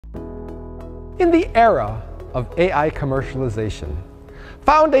In the era of AI commercialization,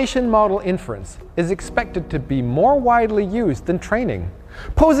 foundation model inference is expected to be more widely used than training,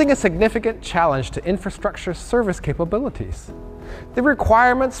 posing a significant challenge to infrastructure service capabilities. The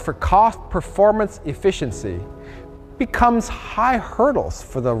requirements for cost, performance, efficiency becomes high hurdles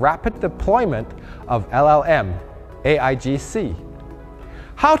for the rapid deployment of LLM, AIGC.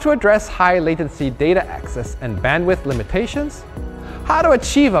 How to address high latency data access and bandwidth limitations? How to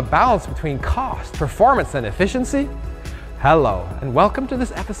achieve a balance between cost, performance, and efficiency? Hello, and welcome to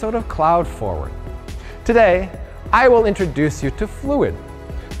this episode of Cloud Forward. Today, I will introduce you to Fluid,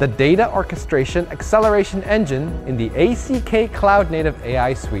 the data orchestration acceleration engine in the ACK Cloud-Native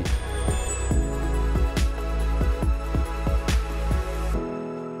AI suite.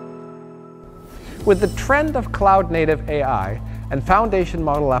 With the trend of cloud-native AI and foundation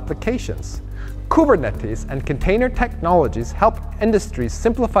model applications, Kubernetes and container technologies help industries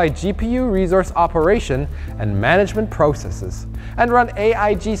simplify GPU resource operation and management processes, and run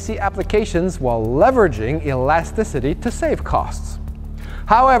AIGC applications while leveraging elasticity to save costs.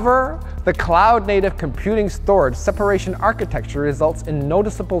 However, the cloud-native computing storage separation architecture results in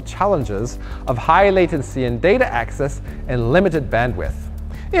noticeable challenges of high latency in data access and limited bandwidth,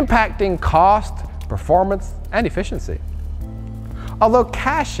 impacting cost, performance, and efficiency. Although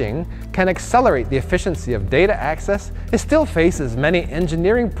caching can accelerate the efficiency of data access, it still faces many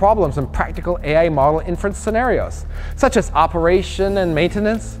engineering problems in practical AI model inference scenarios, such as operation and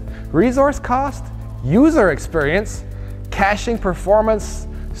maintenance, resource cost, user experience, caching performance,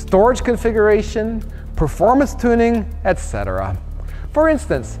 storage configuration, performance tuning, etc. For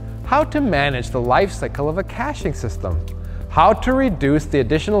instance, how to manage the lifecycle of a caching system, how to reduce the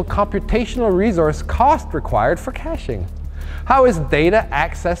additional computational resource cost required for caching. How is data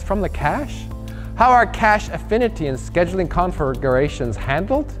accessed from the cache? How are cache affinity and scheduling configurations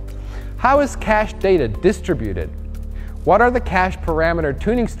handled? How is cache data distributed? What are the cache parameter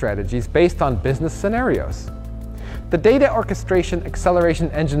tuning strategies based on business scenarios? The data orchestration acceleration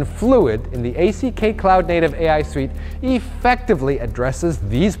engine Fluid in the ACK Cloud-Native AI suite effectively addresses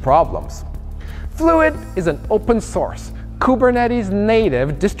these problems. Fluid is an open source, Kubernetes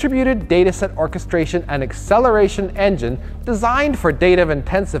native distributed dataset orchestration and acceleration engine designed for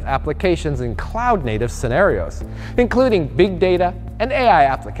data-intensive applications in cloud-native scenarios, including big data and AI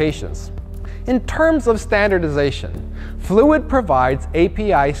applications. In terms of standardization, Fluid provides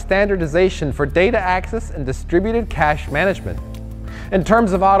API standardization for data access and distributed cache management. In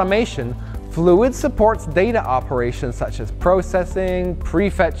terms of automation, Fluid supports data operations such as processing,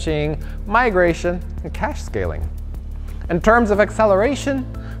 prefetching, migration, and cache scaling. In terms of acceleration,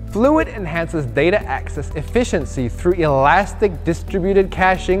 Fluid enhances data access efficiency through elastic distributed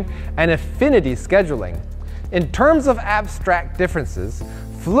caching and affinity scheduling. In terms of abstract differences,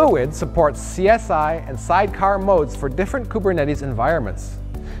 Fluid supports CSI and sidecar modes for different Kubernetes environments.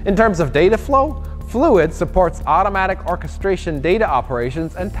 In terms of data flow, Fluid supports automatic orchestration data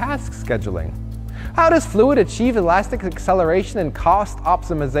operations and task scheduling. How does Fluid achieve elastic acceleration and cost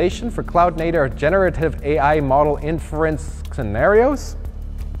optimization for cloud-native generative AI model inference scenarios?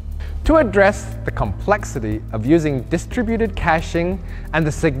 To address the complexity of using distributed caching and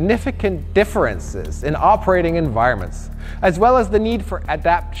the significant differences in operating environments, as well as the need for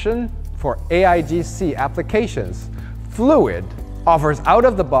adaptation for AIGC applications, Fluid offers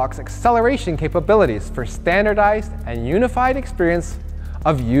out-of-the-box acceleration capabilities for standardized and unified experience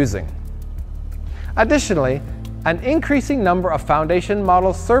of using. Additionally, an increasing number of foundation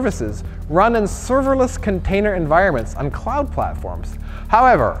model services run in serverless container environments on cloud platforms.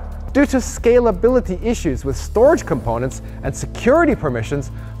 However, due to scalability issues with storage components and security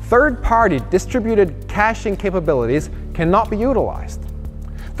permissions, third-party distributed caching capabilities cannot be utilized.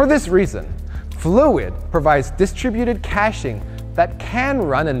 For this reason, Fluid provides distributed caching that can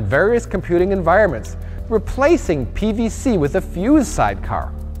run in various computing environments, replacing PVC with a fused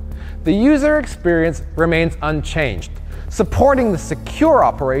sidecar. The user experience remains unchanged, supporting the secure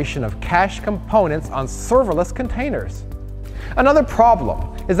operation of cache components on serverless containers. Another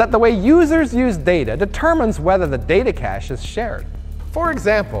problem is that the way users use data determines whether the data cache is shared. For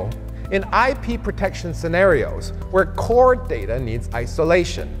example, in IP protection scenarios where core data needs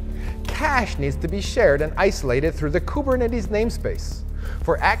isolation, cache needs to be shared and isolated through the Kubernetes namespace.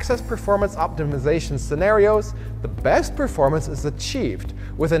 For access performance optimization scenarios, the best performance is achieved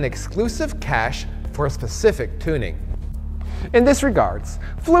with an exclusive cache for specific tuning. In this regards,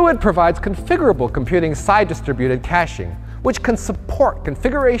 Fluid provides configurable computing side-distributed caching, which can support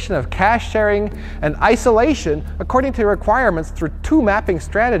configuration of cache sharing and isolation according to requirements through two mapping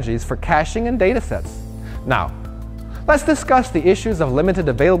strategies for caching and datasets. Now, Let's discuss the issues of limited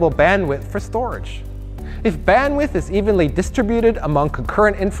available bandwidth for storage. If bandwidth is evenly distributed among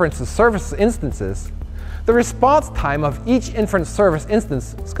concurrent inference service instances, the response time of each inference service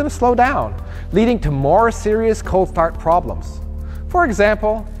instance is going to slow down, leading to more serious cold start problems. For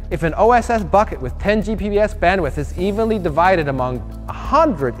example, if an OSS bucket with 10 Gbps bandwidth is evenly divided among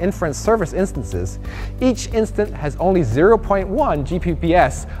 100 inference service instances, each instant has only 0.1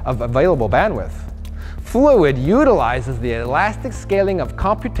 Gbps of available bandwidth. Fluid utilizes the elastic scaling of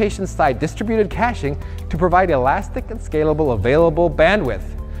computation-side distributed caching to provide elastic and scalable available bandwidth,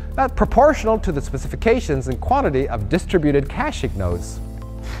 that's proportional to the specifications and quantity of distributed caching nodes.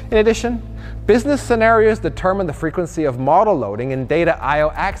 In addition, business scenarios determine the frequency of model loading and data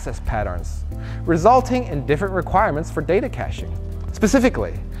I/O access patterns, resulting in different requirements for data caching.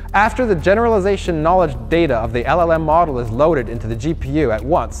 Specifically, after the generalization knowledge data of the LLM model is loaded into the GPU at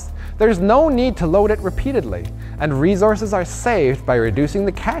once, there is no need to load it repeatedly, and resources are saved by reducing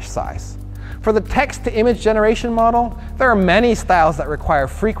the cache size. For the text-to-image generation model, there are many styles that require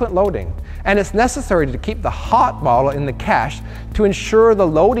frequent loading, and it's necessary to keep the hot model in the cache to ensure the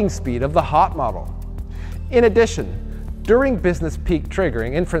loading speed of the hot model. In addition, during business peak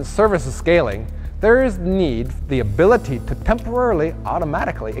triggering inference services scaling, there is the ability to temporarily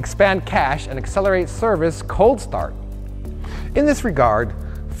automatically expand cache and accelerate service cold start. In this regard,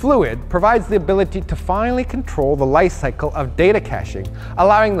 Fluid provides the ability to finally control the lifecycle of data caching,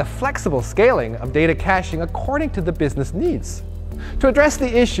 allowing the flexible scaling of data caching according to the business needs. To address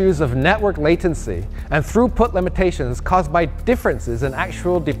the issues of network latency and throughput limitations caused by differences in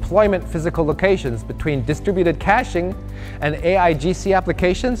actual deployment physical locations between distributed caching and AI GC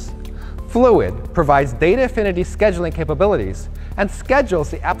applications, Fluid provides data affinity scheduling capabilities and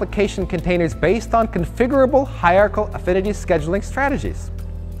schedules the application containers based on configurable hierarchical affinity scheduling strategies.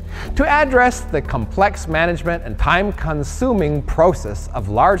 To address the complex management and time-consuming process of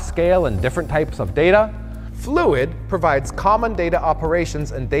large-scale and different types of data, Fluid provides common data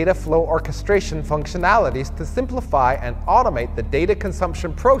operations and data flow orchestration functionalities to simplify and automate the data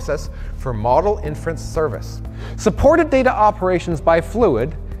consumption process for model inference service. Supported data operations by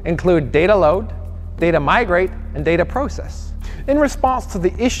Fluid include data load, data migrate, and data process. In response to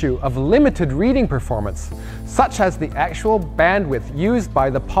the issue of limited reading performance, such as the actual bandwidth used by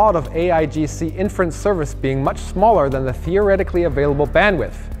the pod of AIGC inference service being much smaller than the theoretically available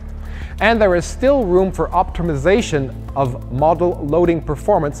bandwidth, and there is still room for optimization of model loading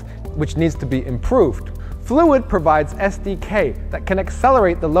performance, which needs to be improved, Fluid provides SDK that can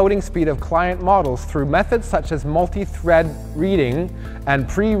accelerate the loading speed of client models through methods such as multi-thread reading and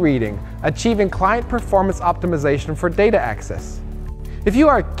pre-reading, achieving client performance optimization for data access. If you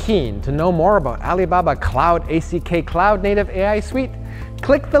are keen to know more about Alibaba Cloud ACK Cloud-Native AI Suite,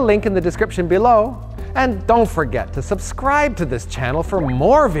 click the link in the description below, and don't forget to subscribe to this channel for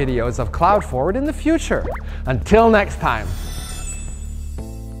more videos of Cloud Forward in the future. Until next time.